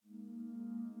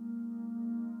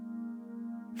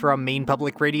From Maine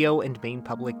Public Radio and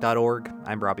MainePublic.org,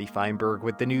 I'm Robbie Feinberg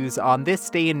with the news on this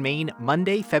day in Maine,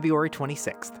 Monday, February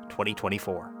 26th,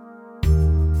 2024.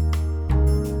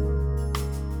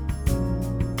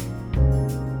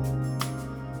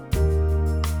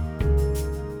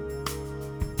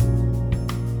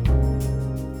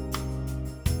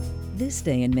 This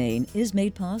Day in Maine is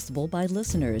made possible by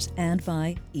listeners and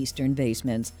by Eastern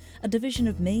Basements, a division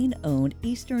of Maine-owned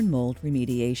Eastern Mold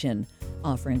Remediation,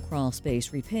 offering crawl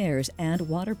space repairs and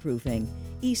waterproofing.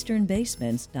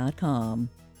 easternbasements.com.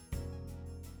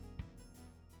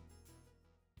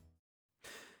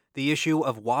 The issue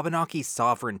of Wabanaki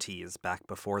sovereignty is back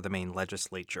before the Maine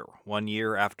legislature, 1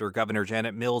 year after Governor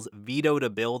Janet Mills vetoed a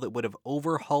bill that would have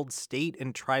overhauled state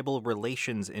and tribal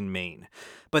relations in Maine.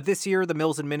 But this year, the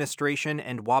Mills administration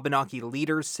and Wabanaki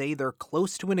leaders say they're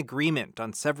close to an agreement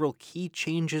on several key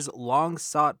changes long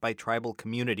sought by tribal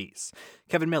communities.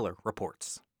 Kevin Miller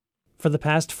reports. For the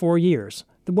past 4 years,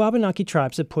 the Wabanaki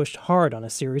tribes have pushed hard on a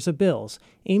series of bills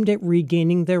aimed at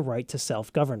regaining their right to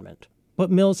self-government. But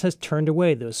Mills has turned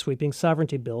away those sweeping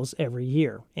sovereignty bills every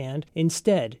year and,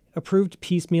 instead, approved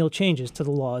piecemeal changes to the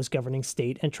laws governing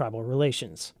state and tribal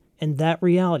relations. And that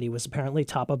reality was apparently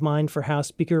top of mind for House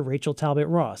Speaker Rachel Talbot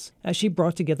Ross as she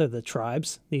brought together the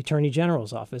tribes, the Attorney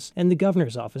General's office, and the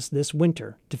Governor's office this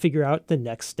winter to figure out the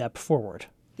next step forward.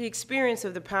 The experience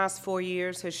of the past 4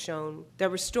 years has shown that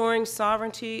restoring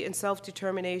sovereignty and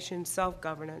self-determination,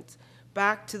 self-governance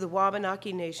back to the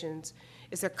Wabanaki nations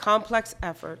is a complex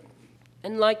effort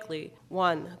and likely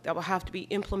one that will have to be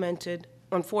implemented,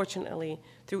 unfortunately,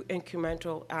 through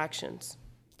incremental actions.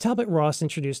 Talbot Ross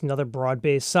introduced another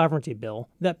broad-based sovereignty bill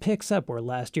that picks up where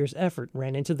last year's effort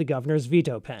ran into the governor's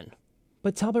veto pen.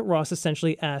 But Talbot Ross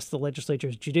essentially asked the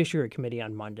legislature's Judiciary Committee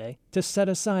on Monday to set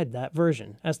aside that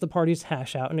version as the parties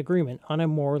hash out an agreement on a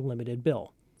more limited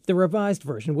bill. The revised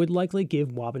version would likely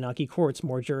give Wabanaki courts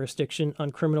more jurisdiction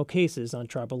on criminal cases on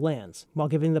tribal lands, while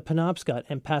giving the Penobscot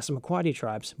and Passamaquoddy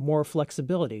tribes more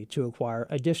flexibility to acquire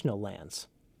additional lands.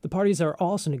 The parties are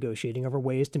also negotiating over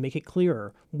ways to make it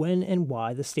clearer when and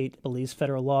why the state believes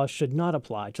federal laws should not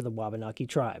apply to the Wabanaki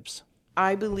tribes.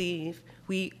 I believe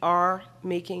we are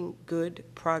making good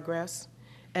progress,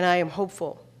 and I am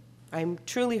hopeful, I'm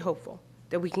truly hopeful,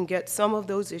 that we can get some of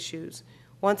those issues,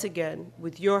 once again,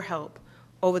 with your help,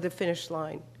 over the finish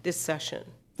line this session.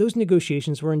 Those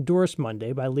negotiations were endorsed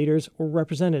Monday by leaders or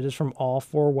representatives from all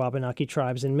 4 Wabanaki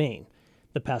tribes in Maine: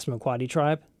 the Passamaquoddy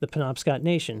tribe, the Penobscot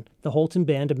Nation, the Holton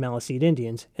Band of Maliseet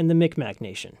Indians, and the Micmac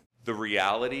Nation. The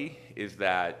reality is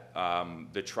that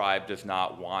the tribe does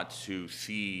not want to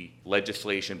see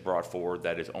legislation brought forward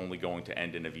that is only going to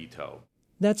end in a veto.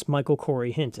 That's Michael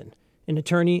Corey Hinton, an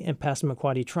attorney and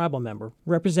Passamaquoddy tribal member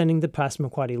representing the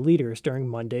Passamaquoddy leaders during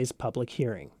Monday's public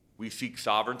hearing. We seek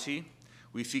sovereignty,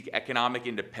 we seek economic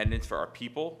independence for our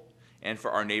people and for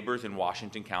our neighbors in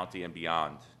Washington County and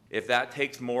beyond. If that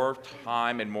takes more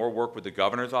time and more work with the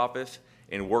governor's office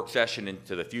in work session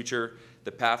into the future,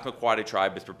 the Passamaquoddy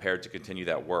tribe is prepared to continue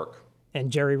that work.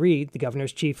 And Jerry Reed, the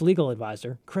governor's chief legal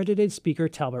advisor, credited Speaker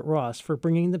Talbot Ross for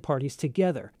bringing the parties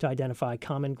together to identify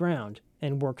common ground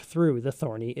and work through the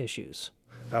thorny issues.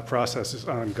 That process is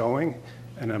ongoing,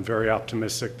 and I'm very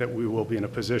optimistic that we will be in a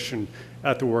position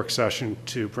at the work session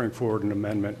to bring forward an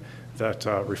amendment that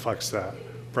reflects that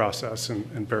process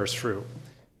and bears fruit.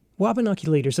 Wabanaki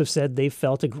leaders have said they've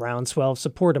felt a groundswell of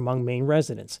support among Maine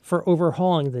residents for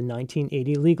overhauling the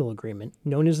 1980 legal agreement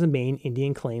known as the Maine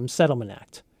Indian Claims Settlement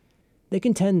Act. They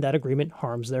contend that agreement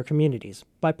harms their communities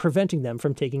by preventing them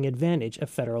from taking advantage of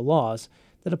federal laws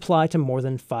that apply to more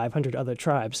than 500 other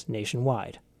tribes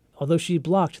nationwide. Although she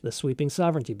blocked the sweeping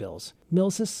sovereignty bills,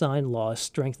 Mills has signed laws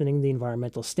strengthening the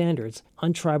environmental standards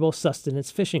on tribal sustenance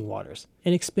fishing waters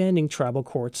and expanding tribal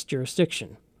courts'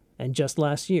 jurisdiction. And just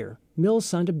last year, Mills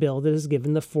signed a bill that has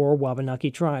given the 4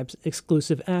 Wabanaki tribes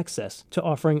exclusive access to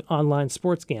offering online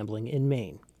sports gambling in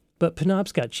Maine. But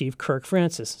Penobscot Chief Kirk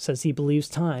Francis says he believes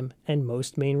time and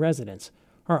most Maine residents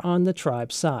are on the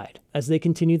tribe's side as they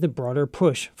continue the broader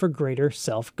push for greater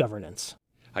self-governance.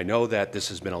 I know that this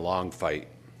has been a long fight,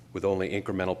 with only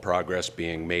incremental progress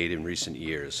being made in recent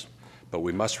years. But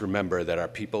we must remember that our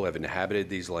people have inhabited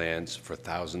these lands for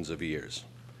thousands of years,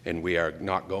 and we are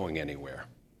not going anywhere.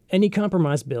 Any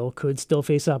compromise bill could still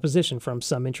face opposition from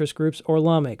some interest groups or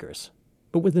lawmakers.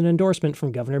 But with an endorsement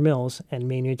from Governor Mills and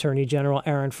Maine Attorney General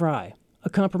Aaron Frey, a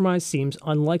compromise seems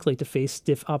unlikely to face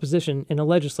stiff opposition in a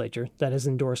legislature that has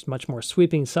endorsed much more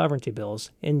sweeping sovereignty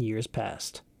bills in years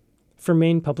past. For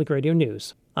Maine Public Radio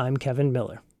News, I'm Kevin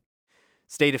Miller.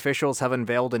 State officials have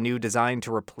unveiled a new design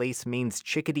to replace Maine's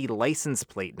Chickadee license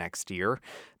plate next year.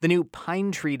 The new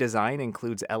pine tree design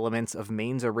includes elements of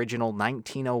Maine's original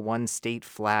 1901 state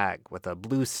flag, with a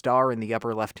blue star in the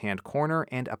upper left-hand corner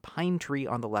and a pine tree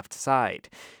on the left side.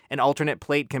 An alternate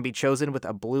plate can be chosen with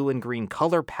a blue and green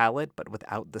color palette, but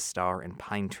without the star and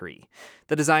pine tree.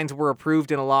 The designs were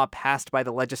approved in a law passed by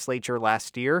the legislature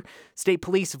last year. State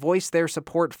police voiced their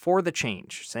support for the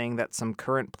change, saying that some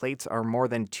current plates are more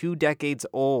than 2 decades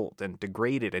old and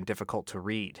degraded and difficult to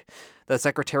read. The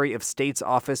Secretary of State's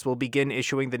office will begin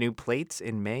issuing the new plates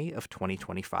in May of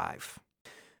 2025.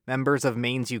 Members of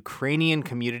Maine's Ukrainian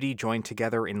community joined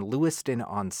together in Lewiston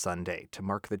on Sunday to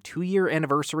mark the 2-year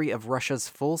anniversary of Russia's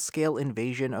full-scale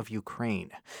invasion of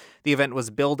Ukraine. The event was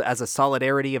billed as a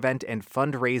solidarity event and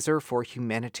fundraiser for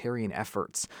humanitarian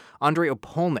efforts. Andrei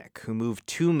Opolnik, who moved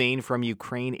to Maine from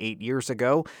Ukraine 8 years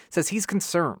ago, says he's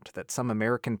concerned that some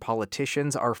American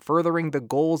politicians are furthering the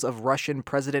goals of Russian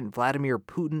President Vladimir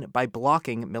Putin by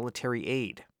blocking military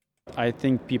aid. I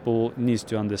think people need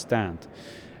to understand.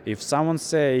 If someone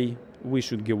say we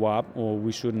should give up or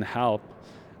we shouldn't help,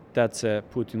 that's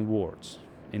putting words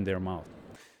in their mouth.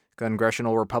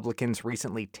 Congressional Republicans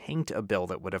recently tanked a bill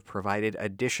that would have provided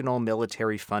additional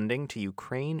military funding to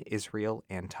Ukraine, Israel,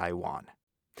 and Taiwan.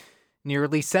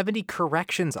 Nearly 70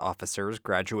 corrections officers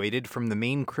graduated from the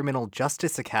Maine Criminal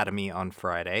Justice Academy on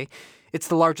Friday. It's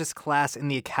the largest class in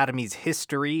the academy's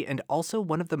history and also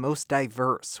one of the most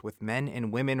diverse, with men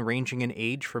and women ranging in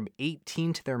age from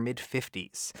 18 to their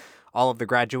mid-50s. All of the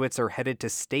graduates are headed to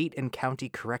state and county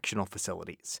correctional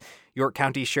facilities. York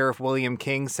County Sheriff William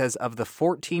King says of the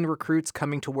 14 recruits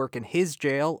coming to work in his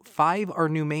jail, 5 are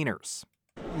new Mainers.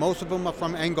 Most of them are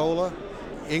from Angola.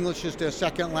 English is their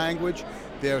second language.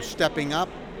 They're stepping up.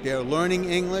 They're learning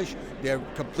English. They're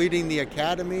completing the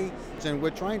academy. And we're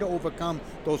trying to overcome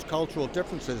those cultural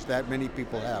differences that many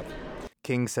people have.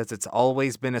 King says it's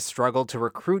always been a struggle to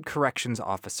recruit corrections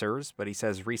officers, but he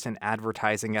says recent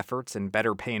advertising efforts and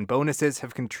better pay and bonuses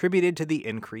have contributed to the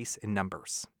increase in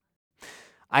numbers.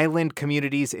 Island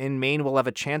communities in Maine will have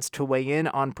a chance to weigh in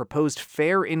on proposed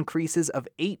fare increases of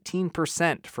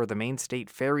 18% for the Maine State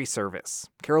Ferry Service.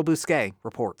 Carol Bousquet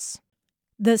reports.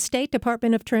 The State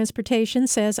Department of Transportation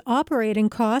says operating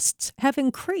costs have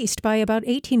increased by about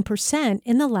 18%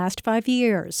 in the last 5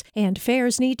 years, and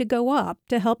fares need to go up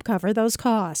to help cover those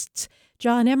costs.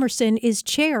 John Emerson is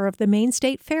chair of the Maine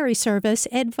State Ferry Service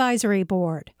Advisory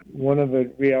Board. One of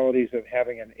the realities of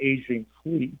having an aging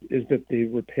fleet is that the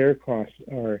repair costs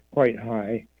are quite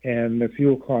high, and the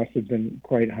fuel costs have been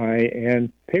quite high,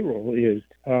 and payroll is.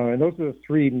 And those are the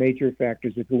 3 major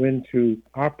factors that go into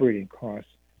operating costs.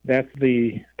 That's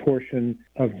the portion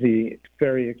of the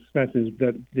ferry expenses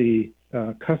that the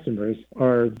customers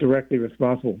are directly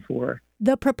responsible for.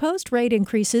 The proposed rate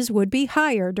increases would be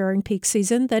higher during peak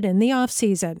season than in the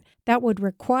off-season. That would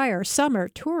require summer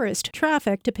tourist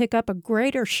traffic to pick up a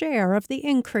greater share of the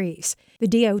increase. The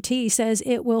DOT says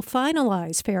it will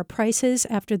finalize fare prices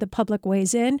after the public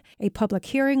weighs in. A public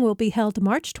hearing will be held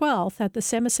March 12th at the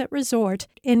Samoset Resort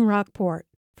in Rockport.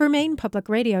 For Maine Public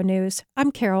Radio News,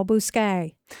 I'm Carol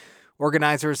Bousquet.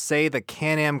 Organizers say the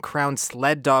Can-Am Crown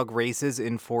sled dog races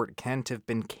in Fort Kent have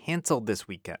been canceled this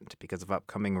weekend because of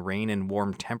upcoming rain and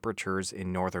warm temperatures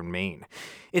in northern Maine.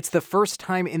 It's the first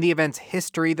time in the event's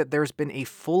history that there's been a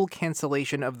full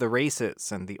cancellation of the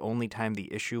races, and the only time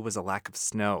the issue was a lack of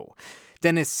snow.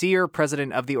 Dennis Sear,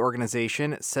 president of the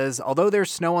organization, says although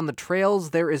there's snow on the trails,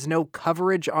 there is no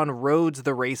coverage on roads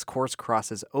the race course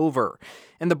crosses over.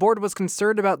 And the board was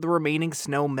concerned about the remaining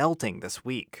snow melting this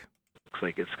week. Looks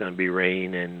like it's going to be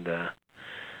rain and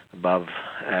above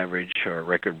average or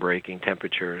record-breaking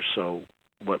temperatures. So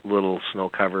what little snow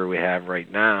cover we have right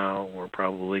now, we're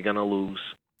probably going to lose.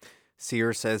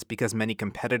 Sear says because many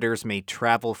competitors may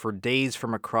travel for days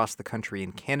from across the country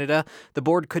in Canada, the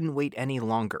board couldn't wait any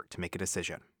longer to make a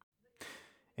decision.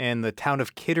 And the town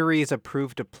of Kittery has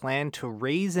approved a plan to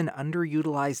raise an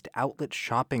underutilized outlet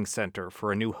shopping center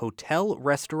for a new hotel,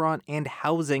 restaurant, and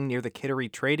housing near the Kittery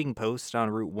Trading Post on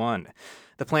Route 1.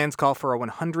 The plans call for a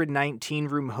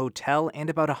 119-room hotel and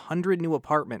about 100 new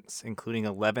apartments, including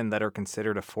 11 that are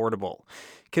considered affordable.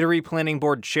 Kittery Planning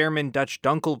Board Chairman Dutch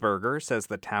Dunkelberger says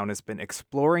the town has been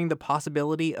exploring the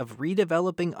possibility of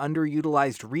redeveloping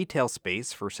underutilized retail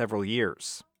space for several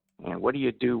years. And what do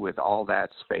you do with all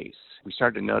that space? We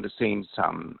started noticing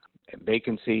some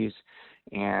vacancies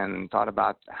and thought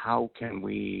about how can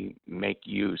we make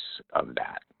use of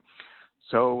that.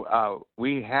 So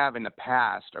we have in the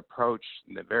past approached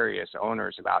the various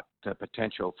owners about the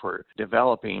potential for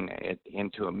developing it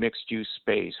into a mixed-use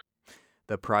space.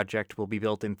 The project will be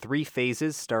built in 3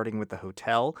 phases, starting with the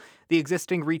hotel. The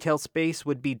existing retail space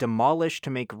would be demolished to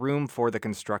make room for the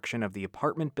construction of the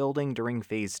apartment building during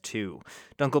Phase 2.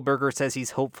 Dunkelberger says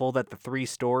he's hopeful that the 3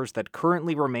 stores that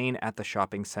currently remain at the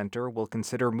shopping center will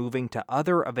consider moving to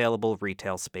other available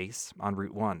retail space on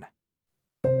Route 1.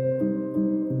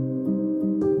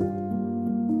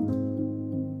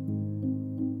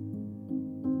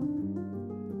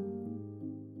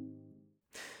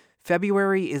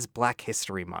 February is Black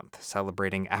History Month,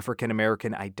 celebrating African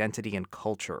American identity and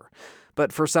culture.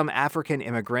 But for some African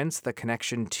immigrants, the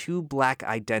connection to Black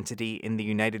identity in the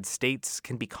United States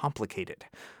can be complicated.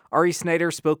 Ari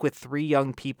Snyder spoke with 3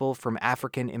 young people from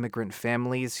African immigrant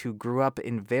families who grew up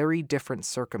in very different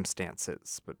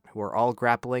circumstances, but who are all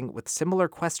grappling with similar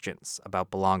questions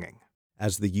about belonging.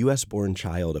 As the U.S.-born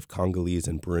child of Congolese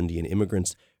and Burundian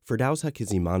immigrants, Firdaus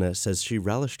Hakizimana says she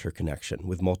relished her connection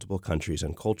with multiple countries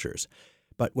and cultures.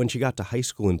 But when she got to high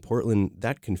school in Portland,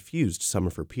 that confused some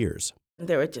of her peers.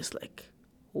 They were just like,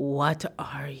 "What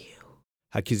are you?"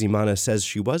 Hakizimana says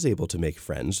she was able to make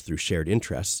friends through shared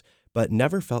interests, but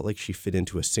never felt like she fit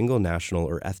into a single national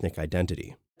or ethnic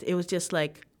identity. It was just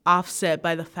like offset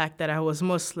by the fact that I was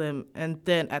Muslim and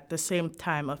then at the same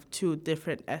time of 2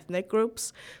 different ethnic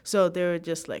groups. So they were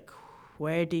just like,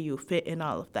 where do you fit in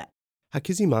all of that?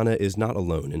 Hakizimana is not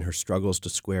alone in her struggles to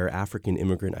square African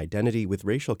immigrant identity with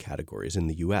racial categories in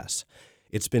the U.S.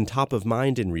 It's been top of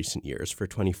mind in recent years for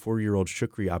 24-year-old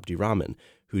Shukri Abdirahman,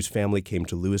 whose family came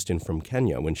to Lewiston from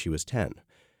Kenya when she was 10.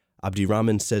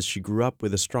 Abdirahman says she grew up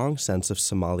with a strong sense of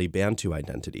Somali Bantu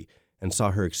identity and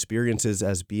saw her experiences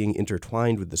as being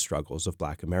intertwined with the struggles of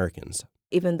Black Americans.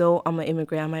 Even though I'm an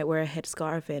immigrant, I might wear a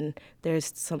headscarf and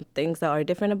there's some things that are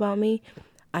different about me,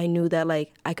 I knew that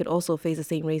I could also face the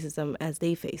same racism as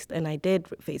they faced, and I did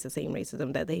face the same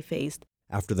racism that they faced.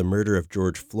 After the murder of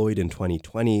George Floyd in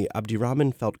 2020,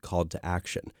 Abdirahman felt called to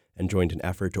action and joined an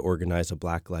effort to organize a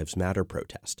Black Lives Matter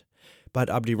protest. But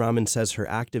Abdirahman says her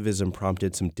activism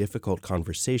prompted some difficult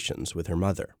conversations with her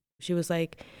mother. She was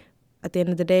like, at the end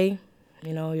of the day,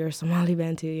 you're Somali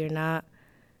Bantu, you're not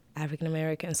African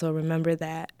American, so remember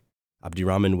that.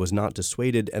 Abdirahman was not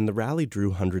dissuaded, and the rally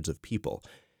drew hundreds of people.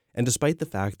 And despite the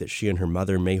fact that she and her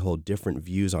mother may hold different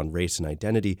views on race and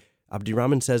identity,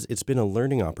 Abdirahman says it's been a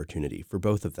learning opportunity for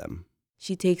both of them.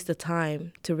 She takes the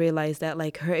time to realize that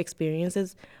her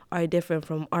experiences are different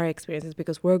from our experiences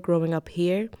because we're growing up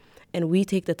here, and we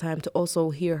take the time to also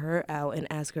hear her out and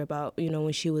ask her about,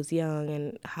 when she was young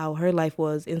and how her life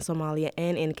was in Somalia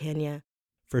and in Kenya.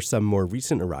 For some more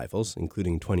recent arrivals,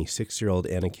 including 26-year-old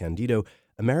Anna Candido,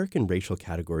 American racial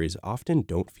categories often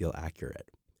don't feel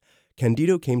accurate.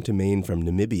 Candido came to Maine from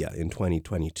Namibia in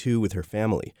 2022 with her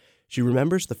family. She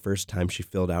remembers the first time she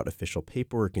filled out official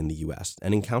paperwork in the U.S.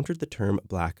 and encountered the term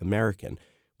Black American,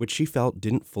 which she felt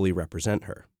didn't fully represent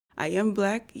her. I am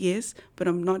Black, yes, but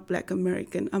I'm not Black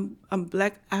American. I'm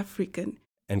Black African.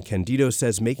 And Candido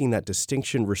says making that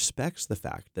distinction respects the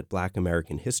fact that Black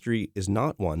American history is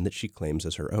not one that she claims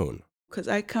as her own. Because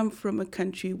I come from a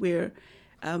country where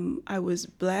I was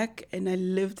Black and I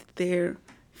lived there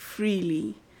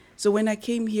freely. So when I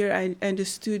came here, I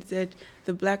understood that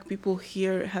the Black people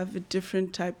here have a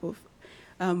different type of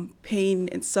pain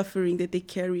and suffering that they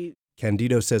carry.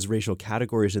 Candido says racial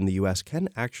categories in the U.S. can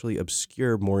actually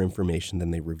obscure more information than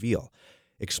they reveal.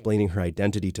 Explaining her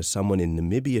identity to someone in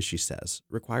Namibia, she says,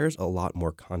 requires a lot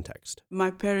more context. My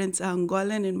parents are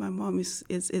Angolan and my mom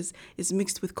is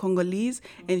mixed with Congolese,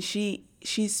 and she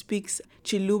speaks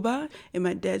Chiluba and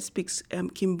my dad speaks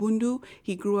Kimbundu.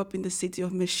 He grew up in the city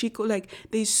of Mexico.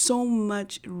 There's so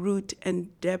much root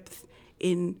and depth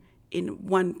in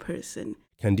one person.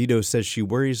 Candido says she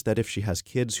worries that if she has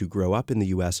kids who grow up in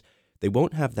the U.S., they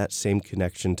won't have that same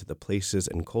connection to the places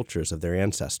and cultures of their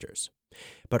ancestors.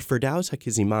 But Firdaus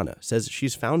Hakizimana says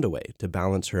she's found a way to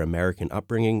balance her American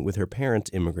upbringing with her parents'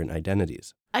 immigrant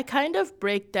identities. I kind of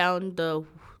break down the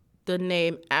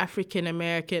name African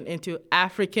American into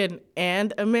African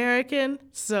and American,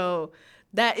 so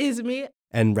that is me.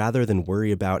 And rather than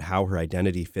worry about how her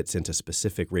identity fits into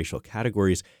specific racial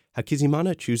categories,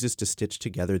 Hakizimana chooses to stitch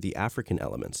together the African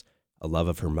elements, a love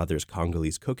of her mother's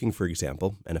Congolese cooking, for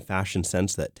example, and a fashion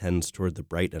sense that tends toward the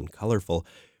bright and colorful,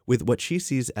 with what she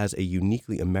sees as a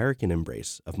uniquely American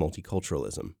embrace of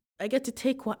multiculturalism. I get to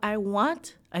take what I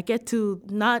want, I get to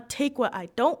not take what I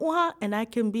don't want, and I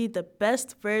can be the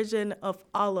best version of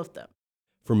all of them.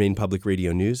 For Maine Public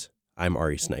Radio News, I'm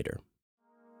Ari Snyder.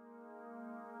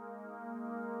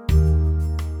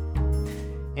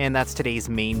 And that's today's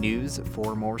Maine news.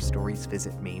 For more stories,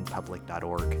 visit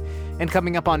mainepublic.org. And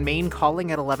coming up on Maine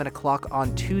Calling at 11 o'clock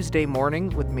on Tuesday morning,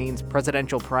 with Maine's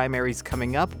presidential primaries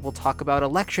coming up, we'll talk about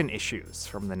election issues,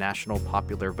 from the national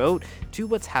popular vote to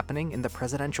what's happening in the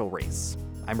presidential race.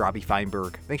 I'm Robbie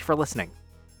Feinberg. Thanks for listening.